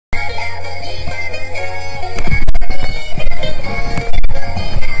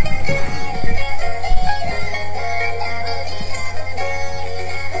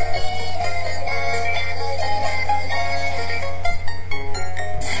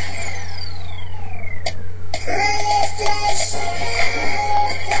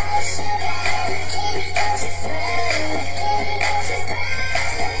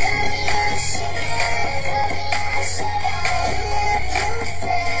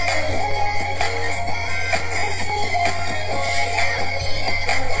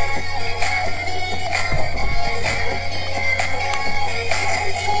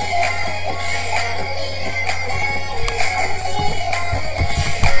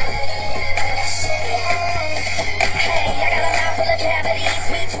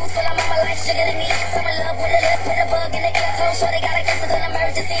sugar to me. So in love with a lip, put a bug in the ear. Told sure they gotta guess it's an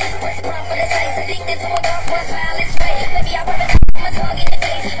emergency. What's the problem for the taste? Addicted to a dark one, violence straight. Baby, I rub it down, I'm a dog in your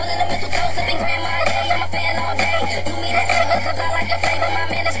face. A little mental dose of grandma, yeah, I'm a fan all day. Do me that favor, cause I like your flavor. My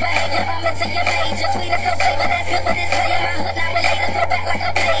managed behavior, I'm into your major. Sweet and so flavor, that's good for this player. My hood not related, throw back like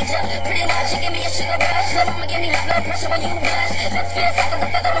a pager. Pretty much, you give me a sugar rush. So I'ma give me my blood pressure when you rush. Lips feel soft as a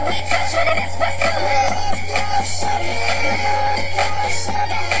feather when we touch. Ready, that's what's up.